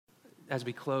as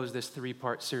we close this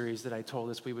 3-part series that I told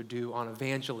us we would do on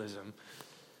evangelism.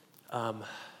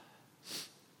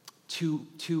 2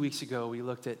 weeks ago, we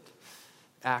looked at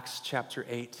Acts chapter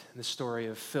 8, the story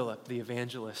of Philip, the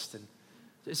evangelist. And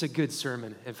it's a good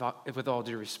sermon, if with all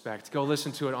due respect. Go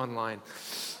listen to it online.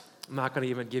 I'm not going to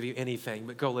even give you anything,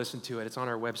 but go listen to it. It's on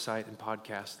our website and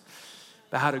podcast.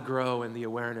 About how to grow in the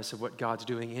awareness of what God's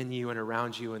doing in you and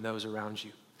around you and those around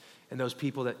you. And those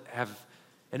people that have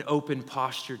an open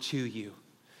posture to you.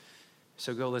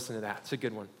 So go listen to that. It's a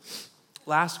good one.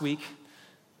 Last week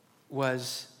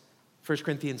was 1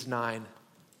 Corinthians 9.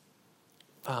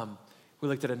 We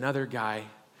looked at another guy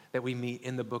that we meet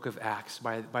in the book of Acts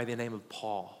by the name of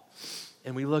Paul.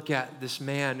 And we look at this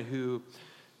man who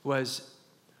was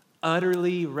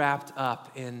utterly wrapped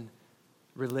up in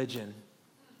religion,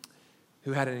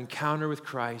 who had an encounter with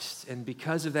Christ. And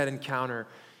because of that encounter,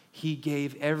 he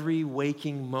gave every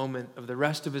waking moment of the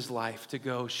rest of his life to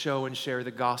go show and share the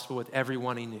gospel with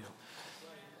everyone he knew,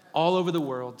 all over the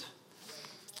world.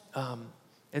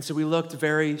 And so we looked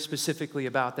very specifically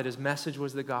about that his message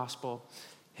was the gospel,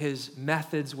 his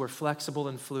methods were flexible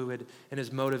and fluid, and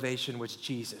his motivation was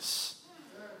Jesus.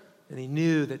 And he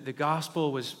knew that the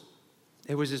gospel was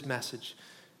his message,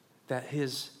 that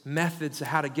his methods of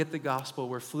how to get the gospel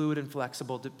were fluid and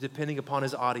flexible depending upon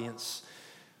his audience,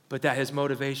 but that his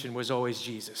motivation was always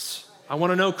Jesus. I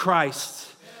want to know Christ.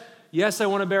 Yes, I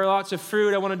want to bear lots of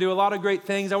fruit. I want to do a lot of great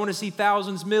things. I want to see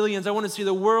thousands, millions. I want to see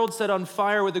the world set on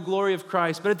fire with the glory of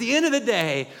Christ. But at the end of the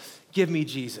day, give me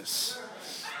Jesus.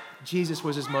 Jesus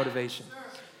was his motivation.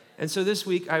 And so this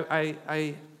week, I'm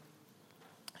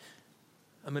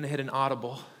going to hit an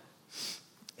audible.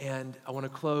 And I want to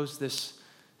close this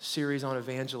series on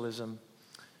evangelism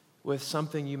with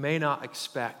something you may not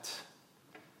expect.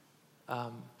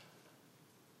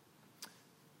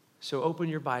 So open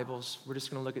your Bibles. We're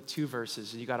just going to look at 2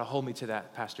 verses. You got to hold me to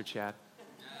that, Pastor Chad.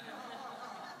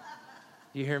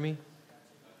 You hear me?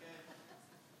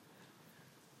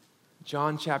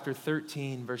 John chapter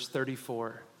 13, verse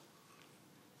 34.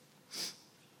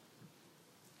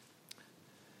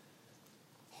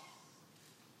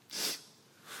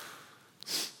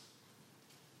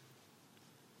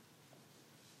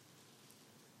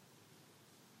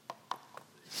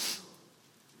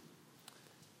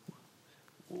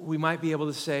 We might be able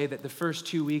to say that the first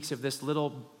 2 weeks of this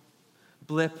little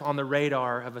blip on the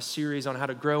radar of a series on how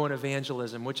to grow in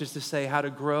evangelism, which is to say how to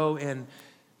grow in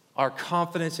our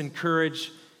confidence and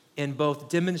courage in both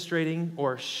demonstrating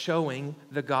or showing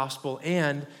the gospel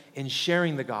and in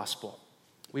sharing the gospel.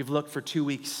 We've looked for 2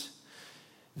 weeks.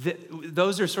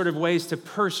 Those are sort of ways to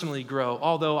personally grow,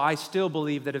 although I still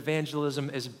believe that evangelism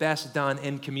is best done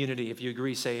in community. If you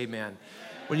agree, say amen.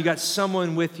 When you got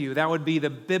someone with you, that would be the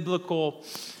biblical.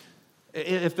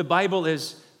 If the Bible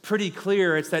is pretty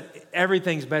clear, it's that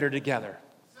everything's better together.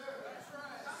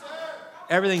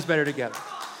 Everything's better together.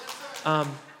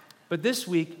 But this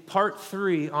week, part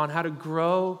 3 on how to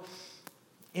grow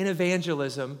in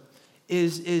evangelism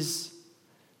is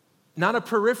not a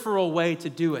peripheral way to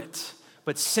do it,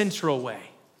 but central way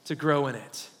to grow in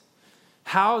it.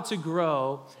 How to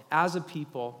grow as a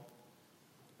people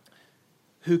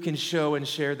who can show and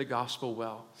share the gospel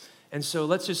well. And so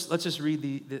let's just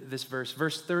read this verse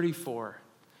 34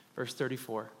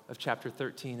 of chapter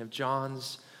 13 of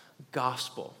John's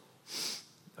gospel,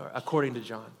 according to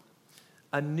John.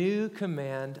 A new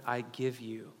command I give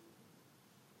you,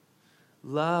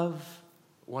 love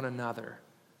one another.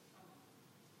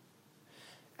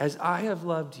 As I have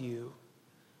loved you,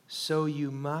 so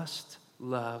you must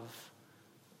love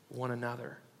one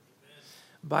another.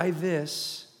 By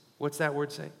this, what's that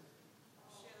word say?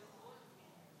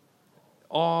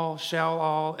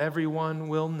 Everyone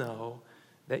will know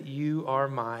that you are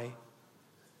my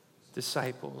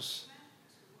disciples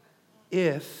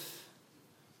if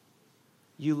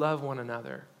you love one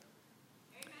another.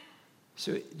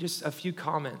 So just a few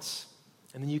comments,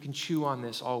 and then you can chew on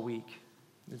this all week.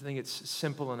 I think it's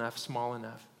simple enough, small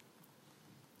enough.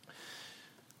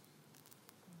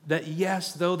 That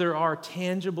yes, though there are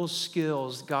tangible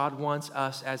skills God wants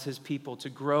us as his people to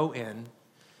grow in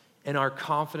our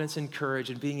confidence and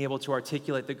courage and being able to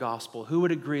articulate the gospel, who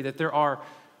would agree that there are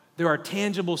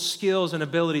tangible skills and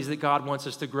abilities that God wants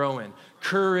us to grow in?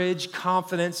 Courage,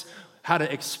 confidence, how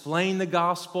to explain the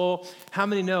gospel. How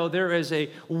many know there is a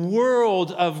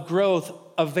world of growth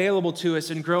available to us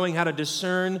in growing how to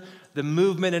discern the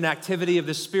movement and activity of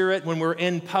the Spirit when we're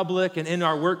in public and in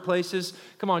our workplaces?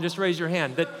 Come on, just raise your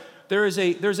hand. That there's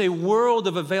a world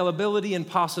of availability and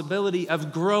possibility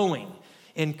of growing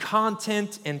in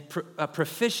content and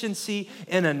proficiency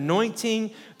and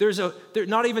anointing.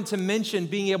 Not even to mention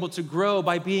being able to grow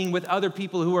by being with other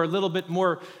people who are a little bit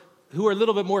more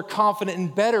confident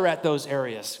and better at those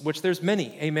areas, which there's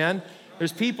many, amen?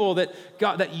 There's people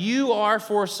that you are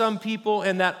for some people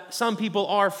and that some people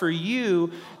are for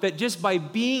you, that just by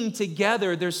being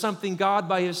together, there's something God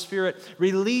by his Spirit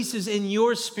releases in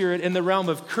your spirit in the realm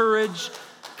of courage,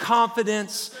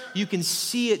 confidence. You can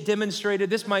see it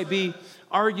demonstrated. This might be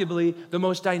arguably the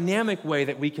most dynamic way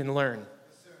that we can learn,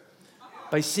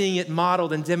 by seeing it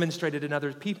modeled and demonstrated in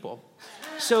other people.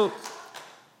 So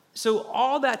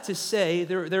all that to say,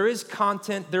 there is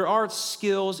content, there are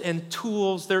skills and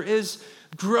tools, there is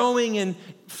growing in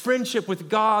friendship with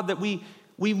God that we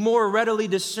more readily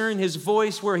discern his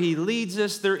voice where he leads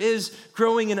us. There is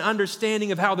growing in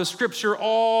understanding of how the scripture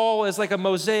all is like a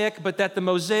mosaic, but that the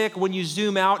mosaic, when you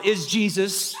zoom out, is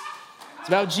Jesus. It's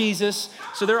about Jesus.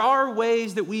 So there are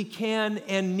ways that we can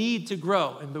and need to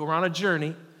grow, and we're on a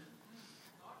journey.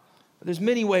 But there's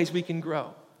many ways we can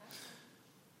grow.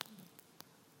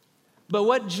 But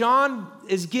what John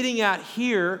is getting at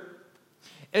here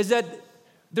is that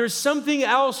there's something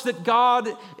else that God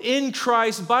in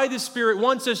Christ by the Spirit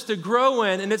wants us to grow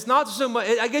in. And it's not so much,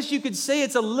 I guess you could say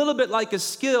it's a little bit like a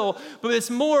skill, but it's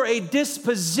more a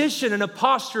disposition and a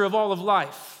posture of all of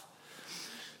life.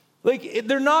 Like,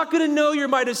 they're not going to know you're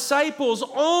my disciples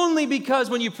only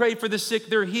because when you pray for the sick,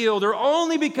 they're healed, or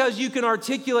only because you can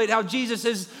articulate how Jesus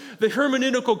is the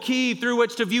hermeneutical key through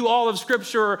which to view all of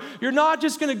Scripture. You're not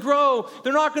just going to grow.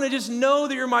 They're not going to just know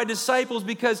that you're my disciples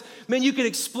because, man, you can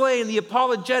explain the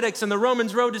apologetics and the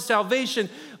Romans road to salvation.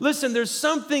 Listen, there's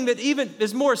something that even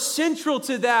is more central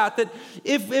to that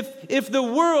if the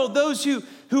world, those who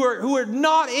are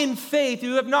not in faith,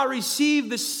 who have not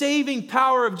received the saving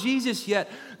power of Jesus yet,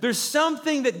 there's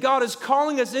something that God is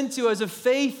calling us into as a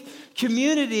faith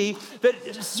community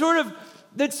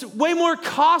that's way more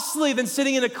costly than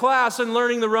sitting in a class and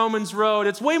learning the Romans road.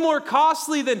 It's way more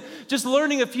costly than just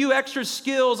learning a few extra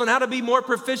skills on how to be more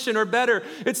proficient or better.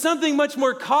 It's something much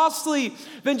more costly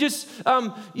than just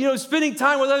spending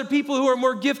time with other people who are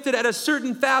more gifted at a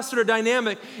certain facet or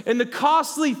dynamic. And the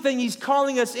costly thing he's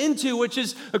calling us into, which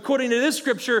is, according to this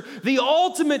scripture, the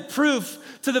ultimate proof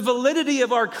to the validity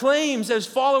of our claims as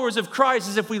followers of Christ,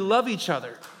 is if we love each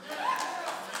other.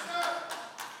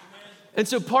 And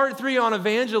so part 3 on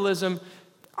evangelism,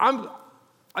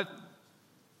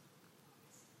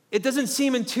 it doesn't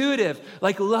seem intuitive,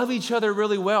 like love each other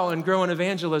really well and grow in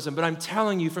evangelism, but I'm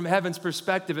telling you from heaven's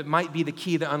perspective, it might be the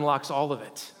key that unlocks all of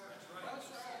it.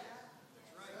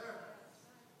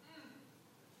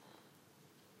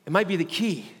 It might be the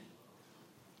key.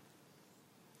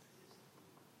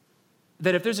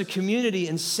 That if there's a community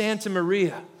in Santa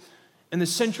Maria, in the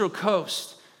Central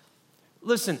Coast,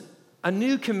 listen, a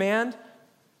new command,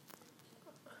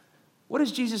 what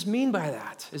does Jesus mean by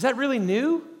that? Is that really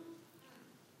new?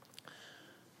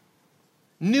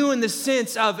 New in the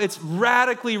sense of it's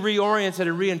radically reoriented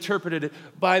and reinterpreted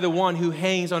by the one who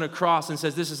hangs on a cross and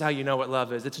says, this is how you know what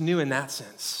love is. It's new in that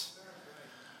sense.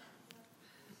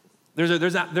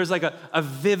 There's like a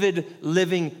vivid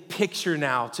living picture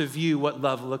now to view what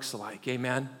love looks like.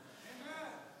 Amen?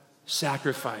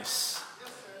 Sacrifice,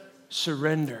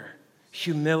 surrender,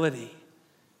 humility.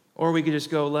 Or we could just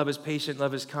go, love is patient,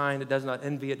 love is kind, it does not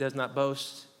envy, it does not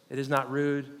boast, it is not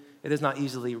rude, it is not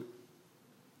easily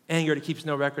angered, it keeps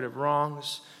no record of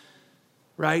wrongs,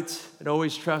 right? It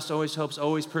always trusts, always hopes,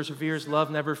 always perseveres, love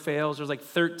never fails. There's like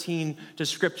 13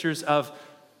 descriptors of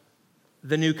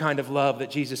the new kind of love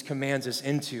that Jesus commands us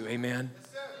into, amen?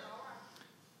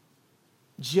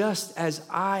 Just as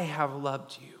I have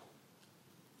loved you.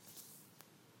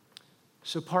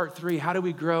 So part 3, how do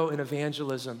we grow in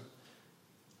evangelism?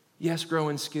 Yes, grow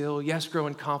in skill. Yes, grow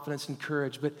in confidence and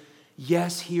courage. But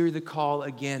yes, hear the call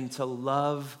again to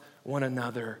love one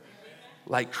another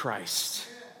like Christ.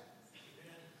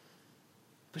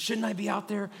 But shouldn't I be out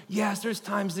there? Yes, there's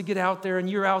times to get out there, and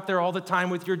you're out there all the time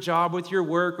with your job, with your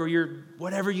work, or your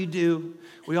whatever you do.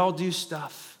 We all do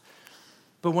stuff.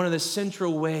 But one of the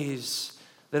central ways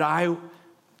that how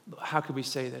could we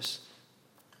say this?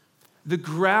 The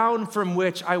ground from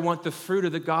which I want the fruit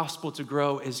of the gospel to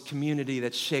grow is community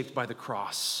that's shaped by the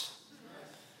cross.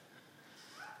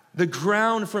 The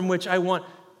ground from which I want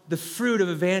the fruit of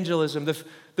evangelism,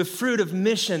 the fruit of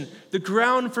mission, the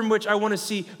ground from which I want to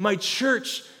see my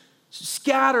church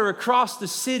scatter across the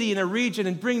city and a region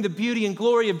and bring the beauty and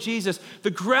glory of Jesus.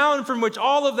 The ground from which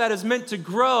all of that is meant to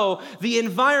grow, the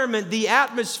environment, the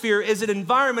atmosphere is an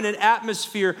environment and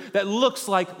atmosphere that looks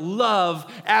like love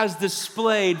as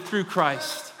displayed through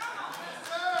Christ.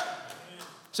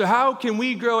 So how can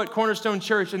we grow at Cornerstone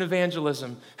Church in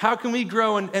evangelism? How can we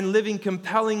grow in living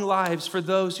compelling lives for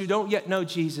those who don't yet know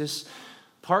Jesus?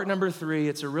 Part number 3,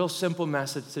 it's a real simple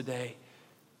message today.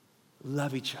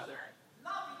 Love each other.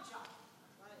 Love each other.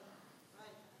 Right.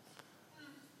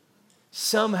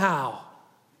 Somehow.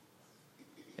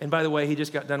 And by the way, he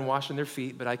just got done washing their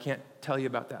feet, but I can't tell you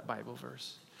about that Bible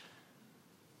verse.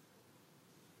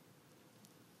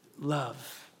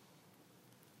 Love.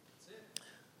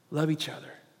 Love each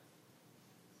other.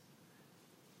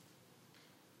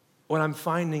 What I'm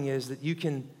finding is that you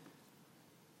can,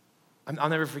 I'll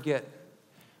never forget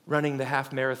running the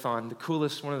half marathon,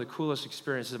 one of the coolest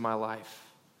experiences of my life.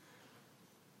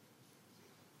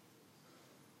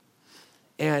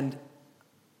 And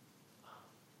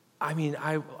I mean,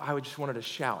 I just wanted to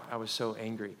shout. I was so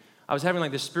angry. I was having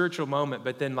like this spiritual moment,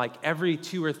 but then like every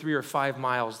 2 or 3 or 5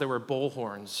 miles, there were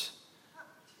bullhorns.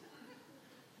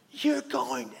 You're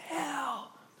going to hell.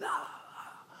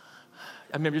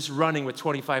 I mean, I'm just running with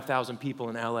 25,000 people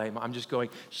in LA. I'm just going,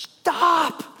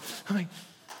 stop. I mean,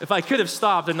 if I could have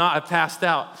stopped and not have passed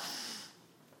out.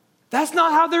 That's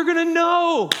not how they're going to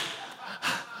know.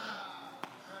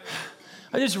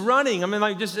 I'm just running. I mean,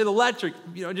 like just electric,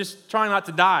 just trying not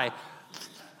to die.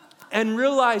 And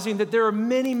realizing that there are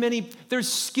there's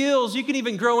skills. You can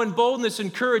even grow in boldness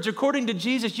and courage. According to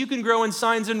Jesus, you can grow in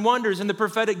signs and wonders in the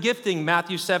prophetic gifting.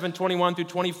 Matthew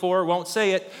 7:21-24, won't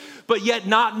say it, but yet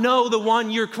not know the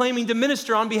one you're claiming to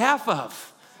minister on behalf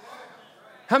of.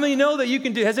 How many know that you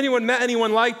can do? Has anyone met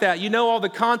anyone like that? You know all the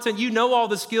content, you know all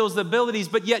the skills, the abilities,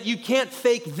 but yet you can't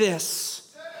fake this.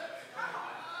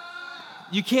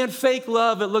 You can't fake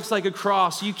love that looks like a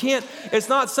cross. It's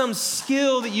not some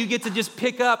skill that you get to just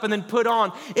pick up and then put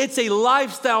on. It's a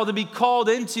lifestyle to be called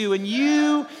into. And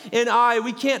you and I,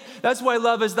 we can't, that's why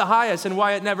love is the highest and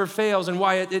why it never fails and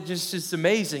why it just is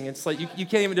amazing. It's like you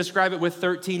can't even describe it with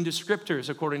 13 descriptors,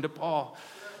 according to Paul.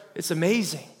 It's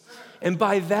amazing. And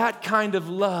by that kind of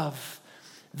love,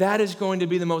 that is going to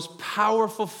be the most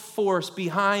powerful force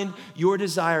behind your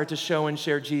desire to show and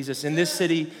share Jesus in this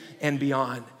city and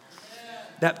beyond.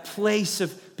 That place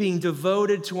of being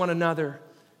devoted to one another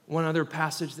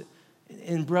passage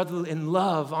in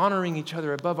love, honoring each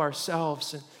other above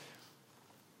ourselves. And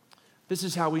this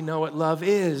is how we know what love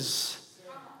is.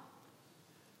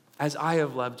 As I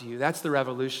have loved you. That's the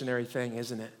revolutionary thing,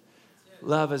 isn't it?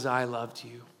 Love as I loved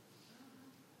you.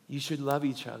 You should love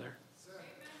each other.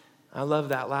 I love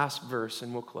that last verse,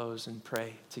 and we'll close and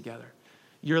pray together.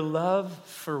 Your love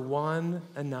for one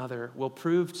another will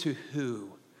prove to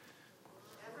who?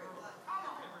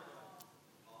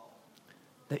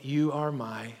 That you are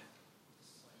my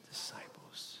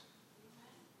disciples,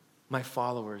 my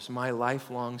followers, my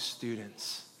lifelong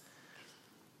students.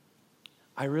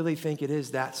 I really think it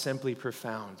is that simply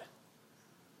profound.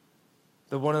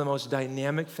 That one of the most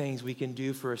dynamic things we can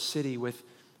do for a city with,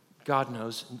 God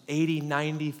knows,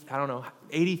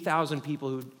 80,000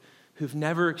 people who've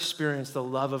never experienced the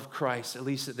love of Christ, at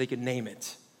least that they can name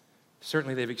it.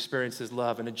 Certainly they've experienced his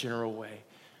love in a general way.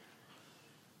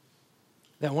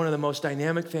 That one of the most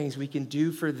dynamic things we can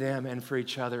do for them and for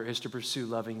each other is to pursue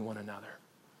loving one another.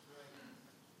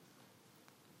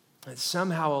 And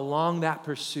somehow along that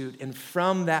pursuit and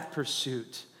from that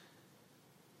pursuit,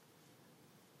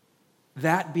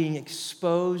 that being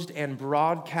exposed and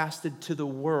broadcasted to the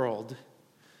world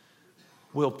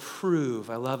will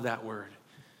prove, I love that word,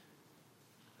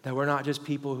 that we're not just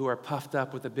people who are puffed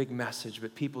up with a big message,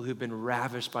 but people who've been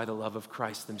ravished by the love of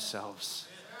Christ themselves.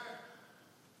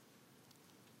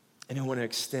 And who want to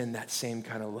extend that same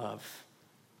kind of love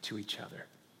to each other.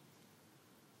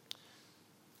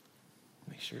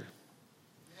 Make sure.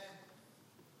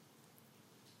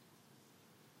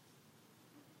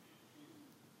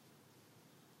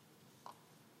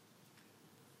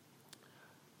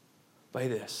 By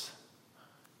this,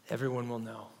 everyone will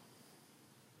know.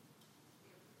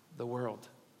 The world.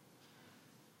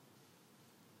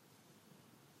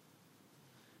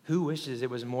 Who wishes it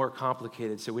was more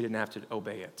complicated so we didn't have to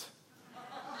obey it?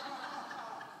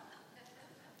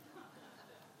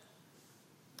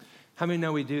 How many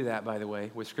know we do that, by the way,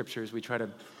 with scriptures? We try to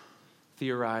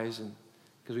theorize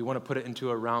because we want to put it into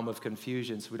a realm of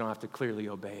confusion so we don't have to clearly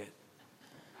obey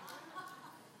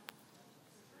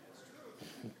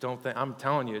it. I'm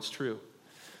telling you, it's true.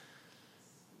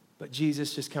 But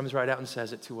Jesus just comes right out and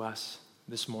says it to us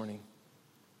this morning.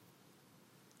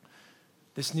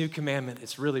 This new commandment,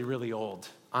 it's really, really old.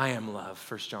 I am love,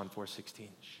 1 John 4:16.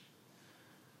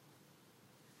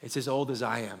 It's as old as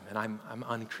I am, and I'm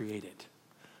uncreated.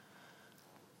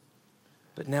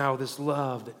 But now this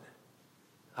love that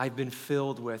I've been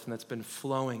filled with and that's been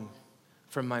flowing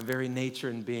from my very nature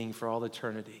and being for all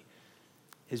eternity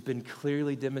has been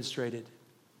clearly demonstrated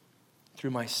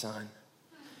through my Son.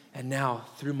 And now,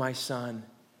 through my Son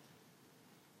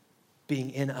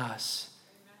being in us,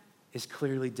 is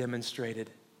clearly demonstrated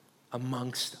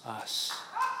amongst us.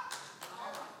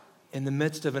 In the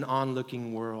midst of an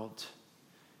onlooking world,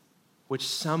 which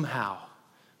somehow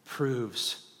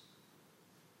proves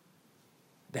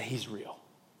that he's real.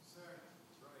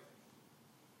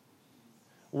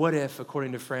 What if,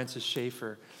 according to Francis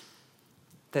Schaeffer,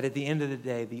 that at the end of the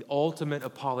day, the ultimate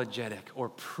apologetic or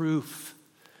proof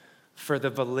for the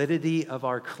validity of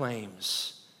our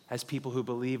claims as people who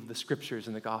believe the scriptures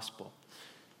and the gospel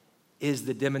is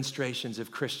the demonstrations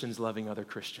of Christians loving other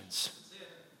Christians?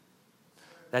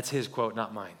 That's his quote,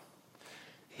 not mine.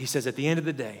 He says, at the end of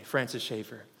the day, Francis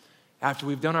Schaeffer, after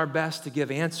we've done our best to give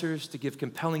answers, to give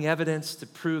compelling evidence, to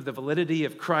prove the validity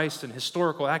of Christ and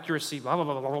historical accuracy, blah, blah,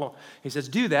 blah, blah, blah. He says,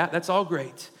 do that. That's all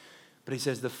great. But he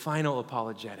says the final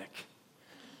apologetic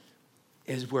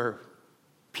is where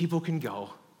people can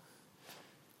go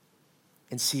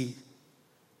and see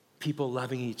people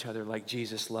loving each other like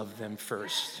Jesus loved them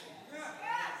first.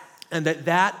 And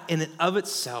that in and of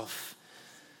itself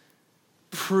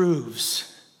proves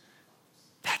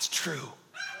that's true.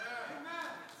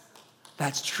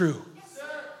 That's true.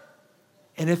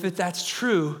 And if that's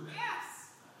true,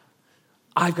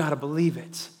 I've got to believe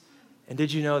it. And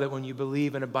did you know that when you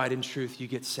believe and abide in truth, you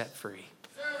get set free?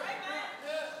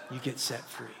 You get set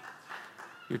free.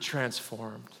 You're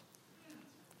transformed.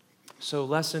 So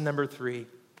lesson number 3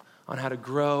 on how to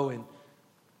grow in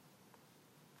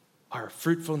our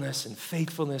fruitfulness and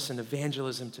faithfulness and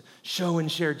evangelism to show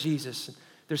and share Jesus.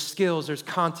 There's skills, there's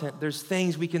content, there's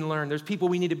things we can learn. There's people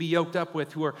we need to be yoked up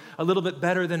with who are a little bit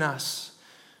better than us.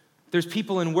 There's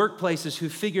people in workplaces who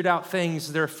figured out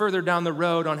things that are further down the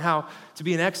road on how to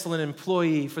be an excellent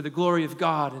employee for the glory of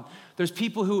God. And there's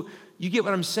people who, you get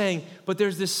what I'm saying, but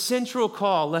there's this central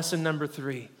call, lesson number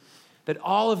 3, that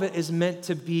all of it is meant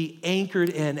to be anchored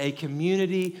in a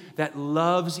community that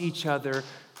loves each other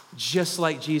just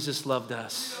like Jesus loved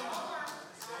us.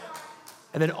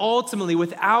 And then ultimately,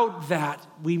 without that,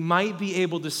 we might be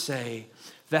able to say,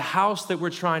 the house that we're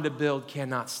trying to build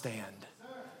cannot stand.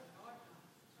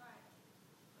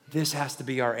 This has to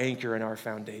be our anchor and our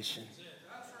foundation.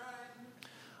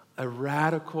 A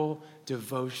radical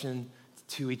devotion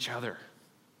to each other.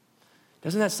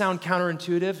 Doesn't that sound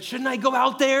counterintuitive? Shouldn't I go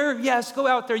out there? Yes, go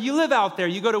out there. You live out there.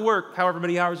 You go to work however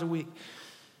many hours a week.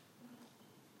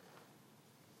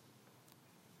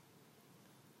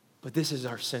 But this is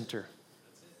our center.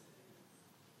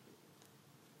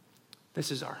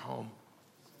 This is our home.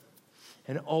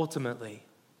 And ultimately,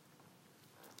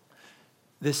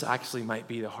 this actually might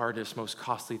be the hardest, most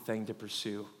costly thing to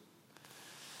pursue.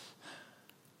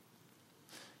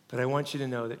 But I want you to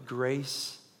know that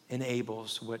grace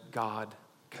enables what God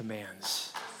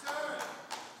commands.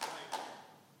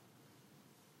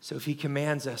 So if he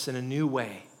commands us in a new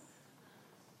way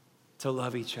to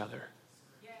love each other,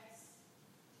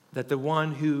 that the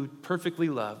one who perfectly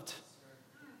loved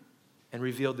and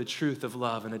revealed the truth of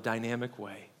love in a dynamic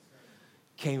way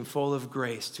came full of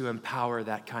grace to empower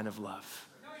that kind of love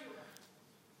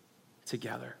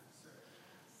together.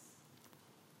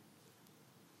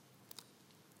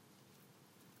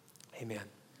 Amen.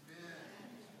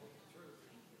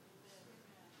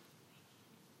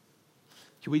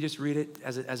 Can we just read it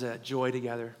as a joy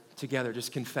together? Together,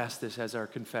 just confess this as our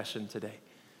confession today.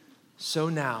 So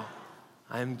now,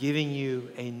 I am giving you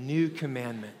a new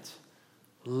commandment.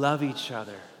 Love each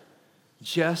other.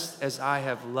 Just as I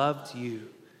have loved you,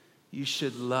 you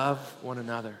should love one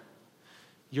another.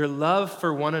 Your love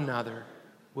for one another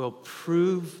will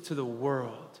prove to the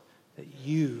world that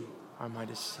you are my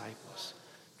disciples.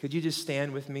 Could you just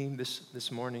stand with me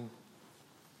this morning?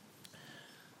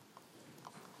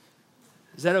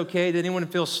 Is that okay? Did anyone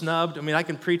feel snubbed? I mean, I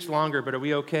can preach longer, but are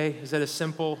we okay? Is that a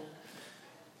simple?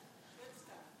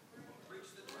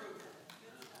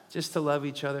 Just to love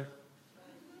each other.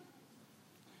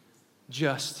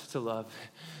 Just to love.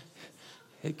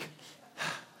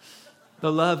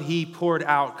 The love he poured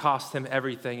out cost him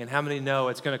everything. And how many know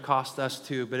it's going to cost us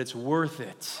too, but it's worth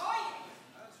it.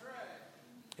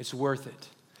 It's worth it.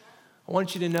 I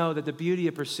want you to know that the beauty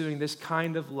of pursuing this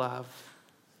kind of love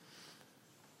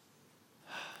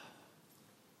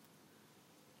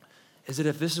is that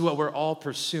if this is what we're all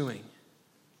pursuing,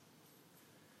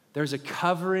 there's a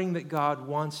covering that God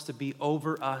wants to be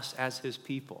over us as his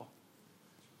people.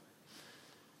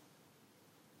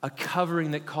 A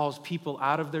covering that calls people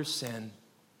out of their sin,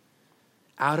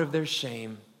 out of their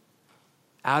shame,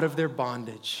 out of their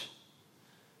bondage,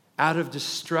 out of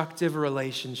destructive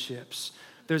relationships.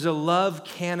 There's a love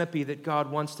canopy that God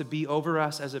wants to be over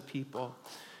us as a people.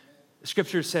 The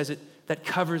scripture says it that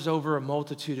covers over a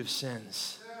multitude of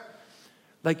sins.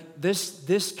 Like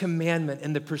this commandment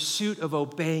and the pursuit of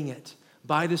obeying it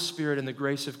by the Spirit and the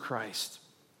grace of Christ.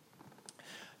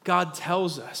 God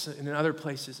tells us in other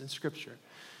places in scripture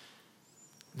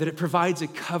that it provides a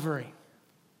covering.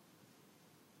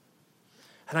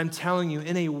 And I'm telling you,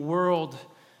 in a world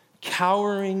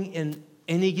cowering in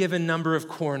any given number of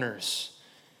corners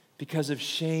because of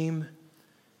shame,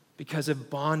 because of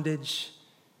bondage,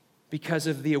 because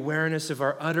of the awareness of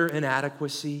our utter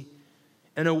inadequacy,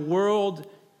 in a world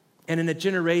and in a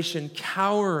generation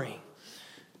cowering,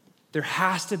 there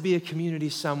has to be a community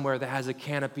somewhere that has a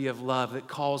canopy of love that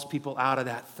calls people out of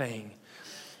that thing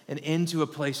and into a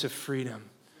place of freedom,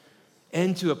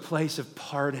 into a place of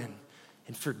pardon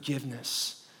and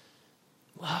forgiveness.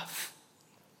 Love.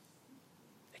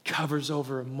 It covers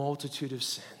over a multitude of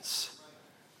sins.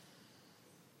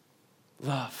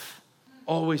 Love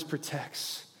always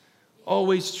protects,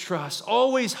 always trusts,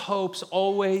 always hopes,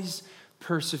 always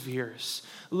perseveres.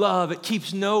 Love, it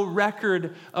keeps no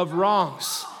record of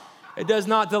wrongs. It does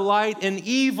not delight in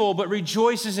evil, but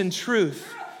rejoices in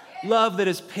truth. Love that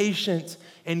is patient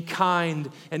and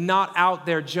kind and not out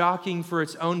there jockeying for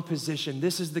its own position.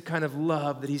 This is the kind of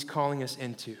love that he's calling us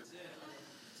into.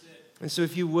 And so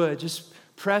if you would, just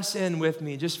press in with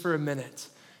me just for a minute.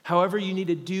 However you need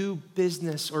to do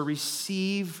business or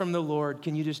receive from the Lord,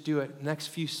 can you just do it next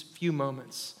few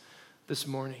moments this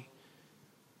morning?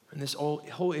 And this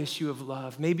whole issue of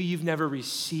love. Maybe you've never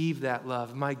received that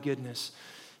love. My goodness,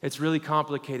 it's really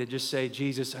complicated. Just say,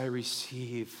 Jesus, I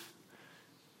receive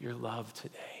your love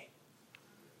today.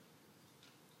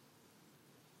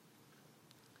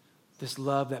 This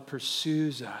love that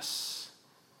pursues us.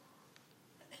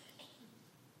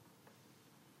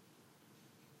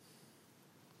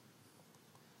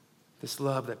 This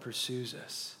love that pursues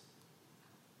us.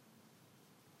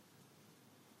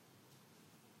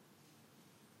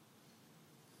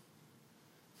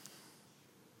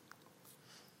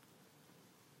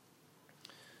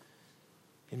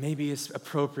 And maybe it's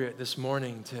appropriate this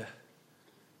morning to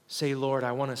say, Lord,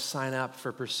 I want to sign up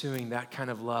for pursuing that kind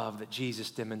of love that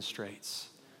Jesus demonstrates.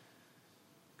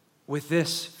 With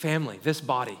this family, this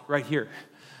body right here,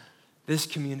 this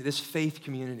community, this faith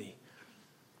community.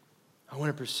 I want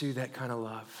to pursue that kind of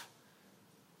love.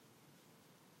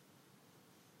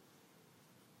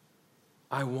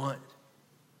 I want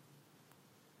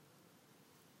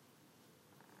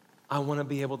to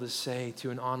be able to say to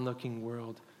an onlooking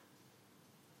world,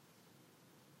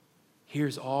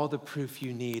 here's all the proof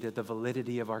you need of the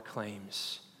validity of our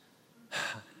claims.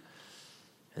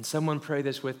 And someone pray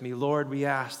this with me. Lord, we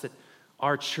ask that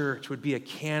our church would be a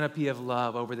canopy of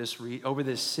love over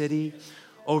this city,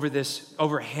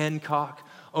 over Hancock,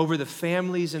 over the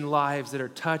families and lives that are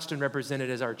touched and represented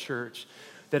as our church.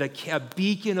 That a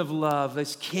beacon of love,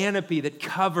 this canopy that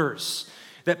covers,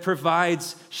 that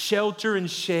provides shelter and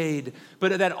shade,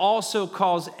 but that also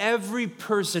calls every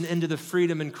person into the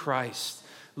freedom in Christ.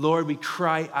 Lord, we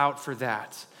cry out for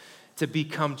that to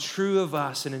become true of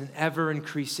us in an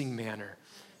ever-increasing manner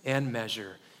and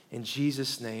measure. In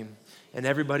Jesus' name. And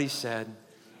everybody said,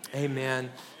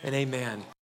 amen and amen.